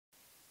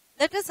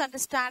Let us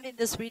understand in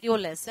this video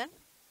lesson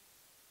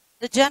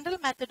the general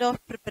method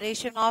of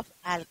preparation of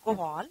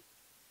alcohol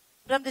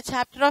from the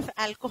chapter of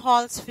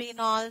alcohols,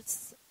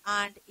 phenols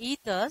and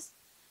ethers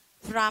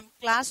from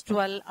class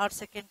 12 or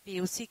second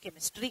PUC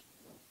chemistry,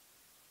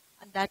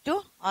 and that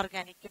too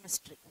organic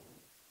chemistry.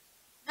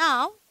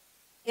 Now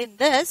in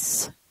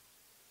this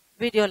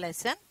video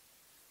lesson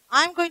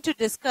I am going to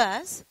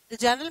discuss the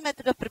general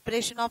method of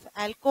preparation of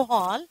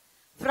alcohol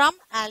from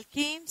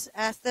alkenes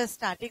as the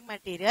starting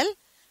material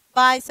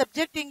by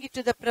subjecting it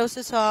to the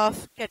process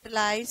of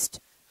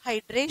catalyzed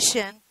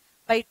hydration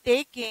by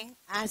taking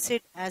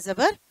acid as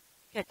our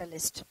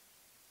catalyst.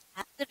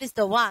 Acid is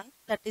the one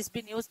that is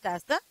being used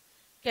as the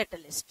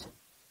catalyst.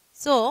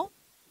 So,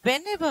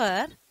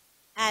 whenever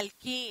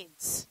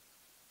alkenes,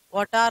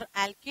 what are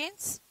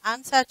alkenes?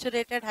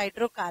 Unsaturated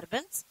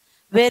hydrocarbons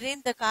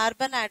wherein the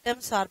carbon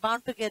atoms are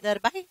bound together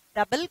by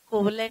double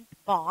covalent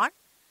bond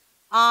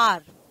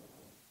are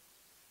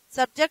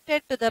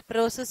subjected to the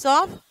process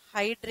of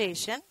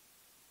hydration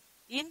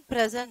in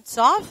presence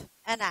of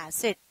an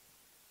acid.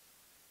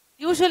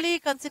 Usually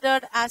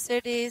considered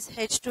acid is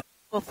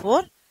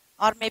H2O4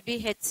 or maybe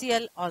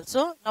HCl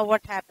also. Now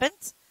what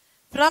happens?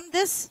 From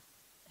this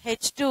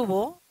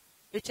H2O,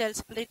 which I'll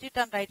split it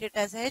and write it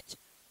as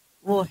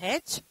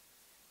HOH.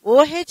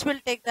 OH will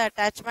take the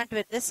attachment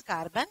with this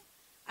carbon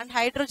and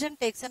hydrogen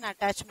takes an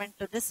attachment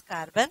to this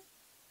carbon.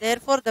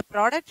 Therefore, the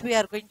product we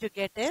are going to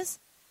get is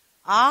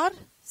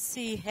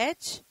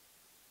RCH,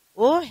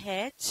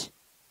 OH,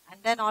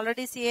 and then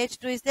already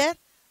CH2 is there.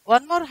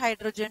 One more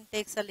hydrogen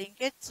takes a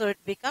linkage, so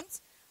it becomes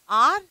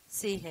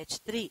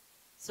RCH3.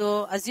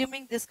 So,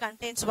 assuming this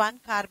contains one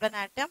carbon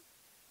atom,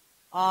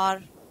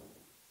 or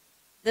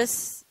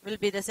this will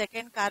be the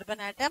second carbon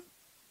atom,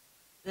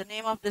 the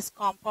name of this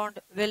compound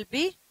will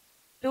be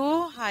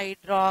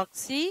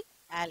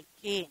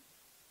 2-hydroxyalkane.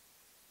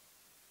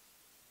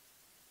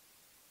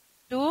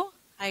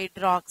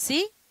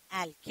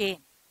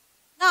 2-hydroxyalkane.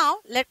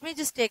 Now, let me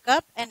just take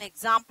up an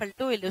example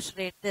to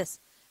illustrate this.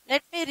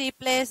 Let me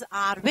replace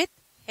R with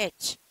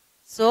H.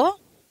 So,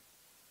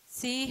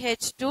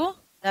 CH2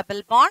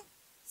 double bond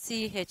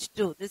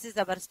CH2. This is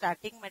our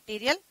starting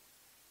material.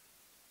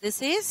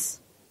 This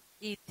is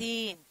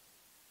ethene.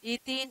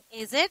 Ethene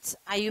is its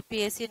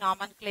IUPAC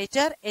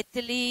nomenclature.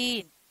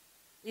 Ethylene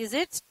is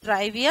its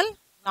trivial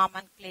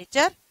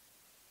nomenclature.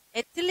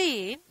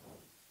 Ethylene,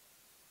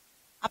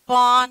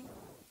 upon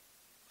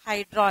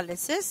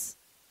hydrolysis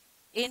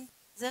in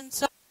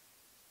presence of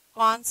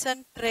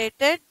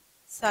concentrated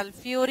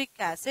sulfuric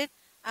acid.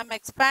 I am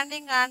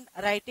expanding and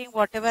writing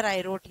whatever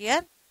I wrote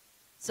here.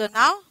 So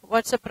now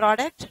what's the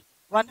product?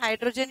 One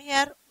hydrogen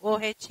here,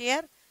 OH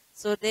here.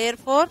 So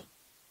therefore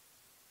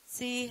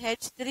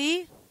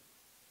CH3,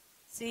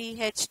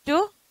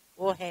 CH2,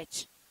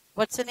 OH.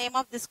 What's the name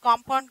of this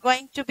compound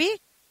going to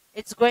be?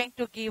 It's going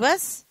to give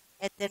us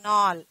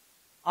ethanol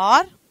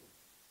or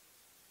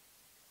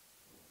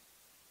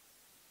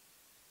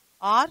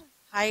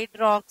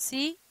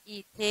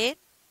hydroxyethane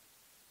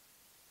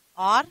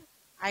or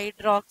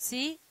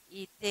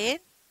hydroxyethane.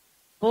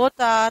 Both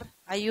are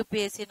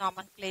IUPAC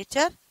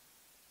nomenclature.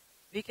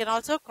 We can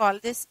also call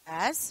this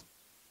as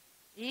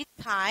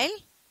ethyl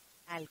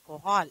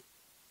alcohol.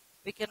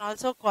 We can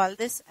also call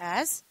this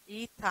as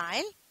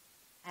ethyl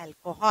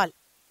alcohol.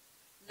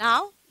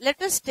 Now,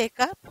 let us take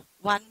up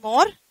one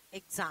more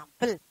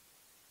example.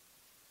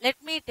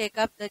 Let me take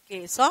up the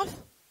case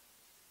of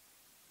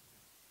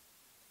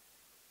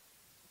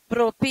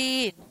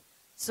propene.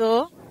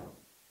 So,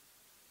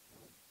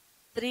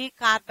 3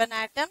 carbon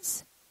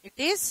atoms. It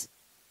is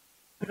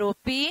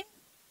propene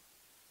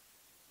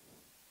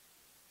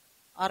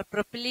or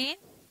propylene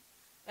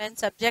when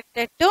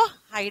subjected to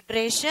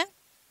hydration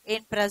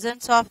in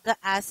presence of the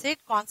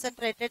acid,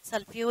 concentrated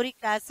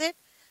sulfuric acid.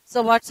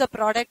 So, what's the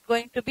product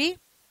going to be?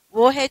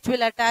 OH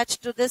will attach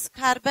to this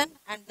carbon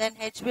and then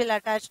H will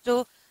attach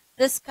to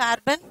this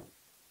carbon.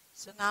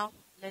 So, now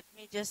let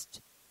me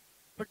just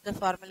put the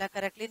formula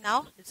correctly.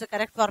 Now, it's the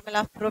correct formula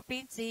of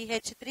propene,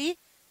 CH3,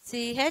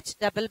 CH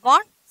double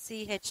bond,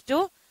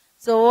 CH2.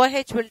 So,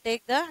 OH will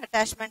take the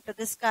attachment to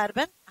this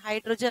carbon.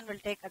 Hydrogen will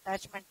take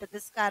attachment to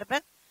this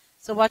carbon.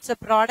 So, what's the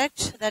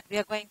product that we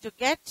are going to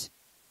get?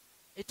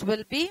 It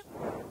will be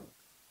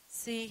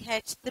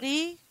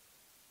CH3,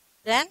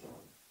 then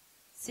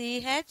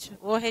CH,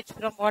 OH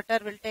from water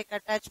will take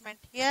attachment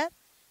here.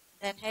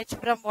 Then H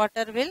from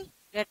water will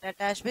get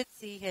attached with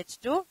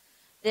CH2.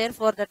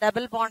 Therefore, the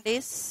double bond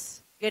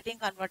is getting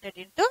converted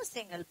into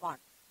single bond.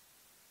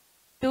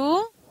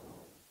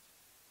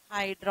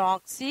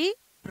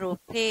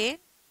 2-hydroxypropane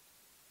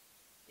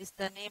is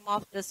the name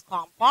of this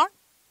compound.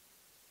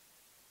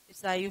 It's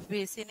the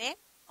IUPAC name,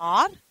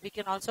 or we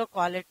can also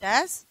call it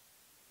as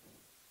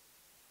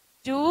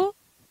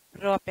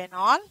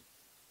 2-propanol,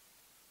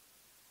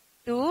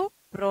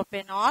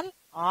 2-propanol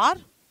or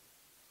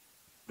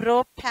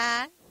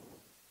propan,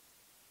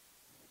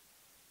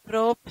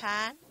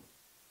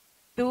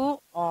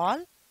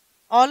 2-all.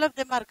 All of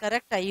them are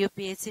correct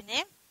IUPAC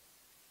name.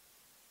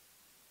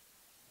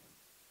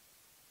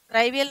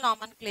 Trivial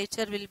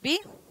nomenclature will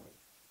be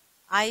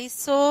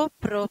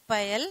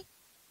isopropyl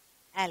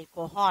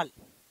alcohol.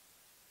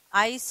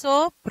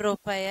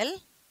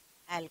 Isopropyl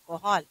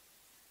alcohol.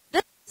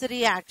 This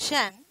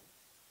reaction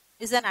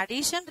is an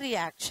addition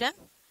reaction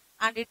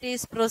and it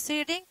is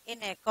proceeding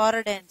in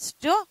accordance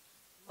to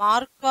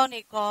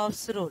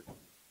Markownikoff's rule.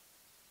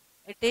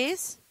 It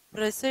is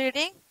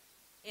proceeding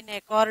in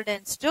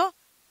accordance to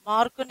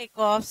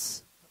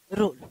Markownikoff's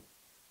rule.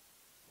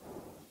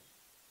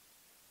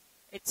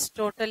 It's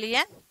totally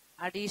an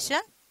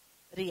addition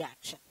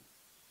reaction.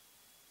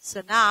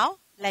 So now,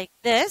 like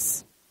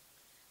this,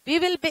 we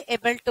will be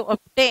able to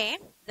obtain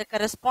the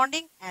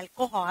corresponding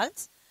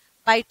alcohols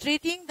by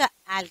treating the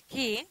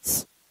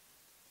alkenes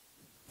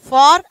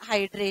for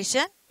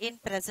hydration in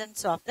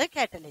presence of the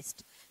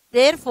catalyst.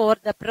 Therefore,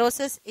 the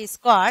process is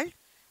called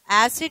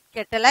acid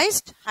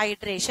catalyzed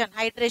hydration.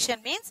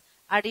 Hydration means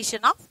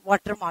addition of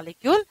water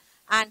molecule,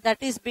 and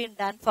that is being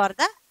done for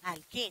the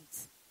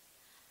alkenes.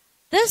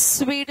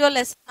 This video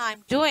lesson I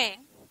am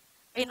doing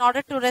in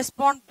order to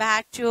respond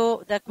back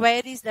to the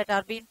queries that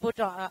are being put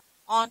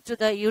onto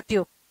the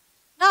YouTube.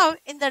 Now,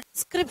 in the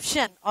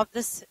description of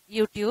this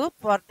YouTube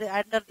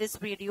under this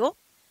video,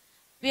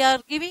 we are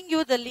giving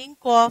you the link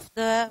of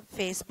the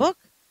Facebook.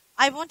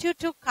 I want you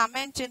to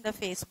comment in the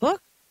Facebook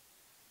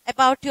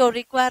about your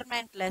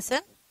requirement lesson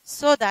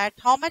so that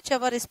how much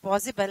ever is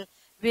possible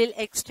will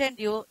extend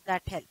you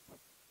that help.